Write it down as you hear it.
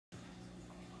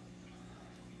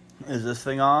Is this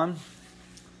thing on?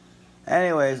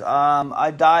 Anyways,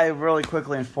 I die really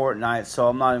quickly in Fortnite, so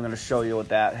I'm not even going to show you what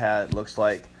that hat looks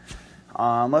like.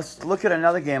 Let's look at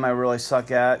another game I really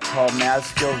suck at called Mad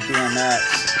Skills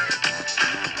BMX.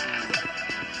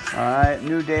 Alright,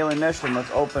 new daily mission.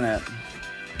 Let's open it.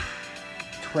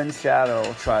 Twin Shadow,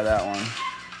 we'll try that one.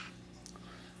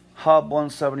 Hub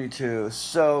 172,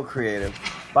 so creative.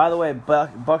 By the way,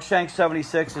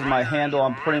 Buckshank76 is my handle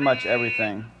on pretty much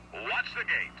everything. Watch the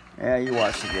gate. Yeah, you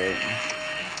watch the gate.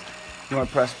 You want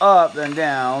to press up, then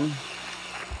down.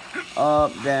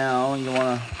 Up, down.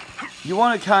 You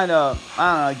want to kind of,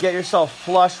 I don't know, get yourself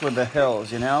flush with the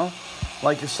hills, you know?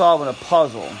 Like you're solving a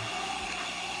puzzle.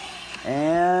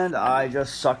 And I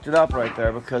just sucked it up right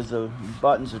there because the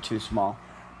buttons are too small.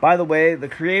 By the way, the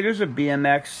creators of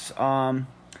BMX,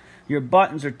 your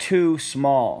buttons are too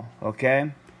small,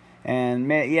 okay? And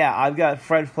yeah, I've got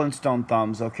Fred Flintstone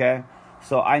thumbs, okay?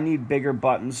 So I need bigger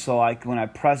buttons so when I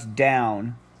press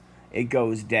down, it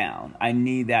goes down. I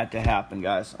need that to happen,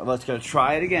 guys. Let's go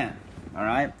try it again. All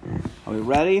right? Are we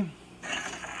ready?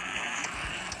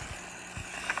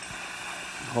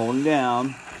 Holding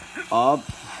down. Up,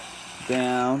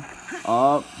 down,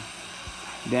 up,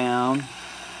 down,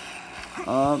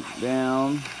 up,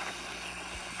 down,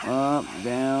 up,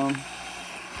 down,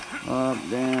 up,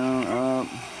 down, up.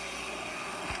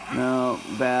 No,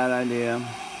 bad idea.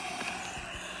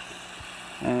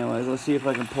 Anyways, let's see if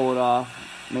I can pull it off.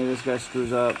 Maybe this guy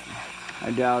screws up.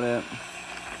 I doubt it.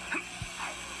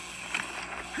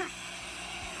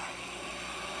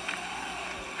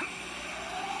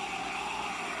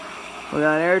 We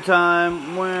got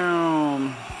airtime.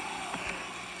 Wow.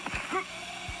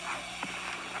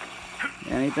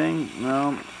 Anything?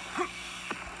 No.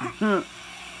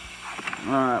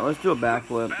 Alright, let's do a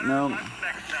backflip. No.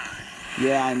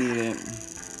 Yeah, I need it.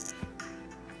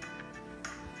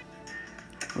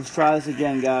 Let's try this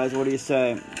again, guys. What do you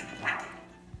say?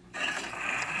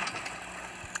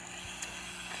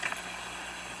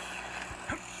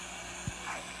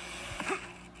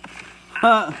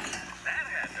 Huh.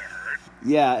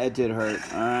 Yeah, it did hurt.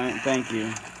 Alright, thank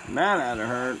you. That had to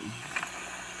hurt.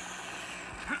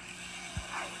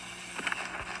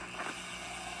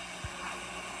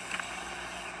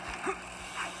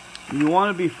 You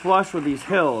want to be flush with these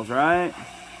hills, right?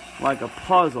 Like a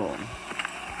puzzle.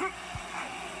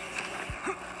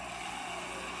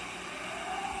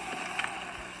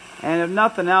 And if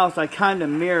nothing else, I kind of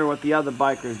mirror what the other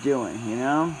biker's doing, you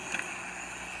know?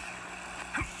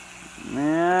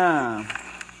 Yeah.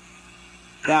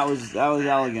 That was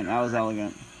elegant. That was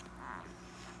elegant.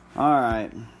 All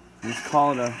right. Let's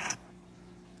call it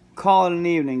an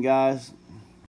evening, guys.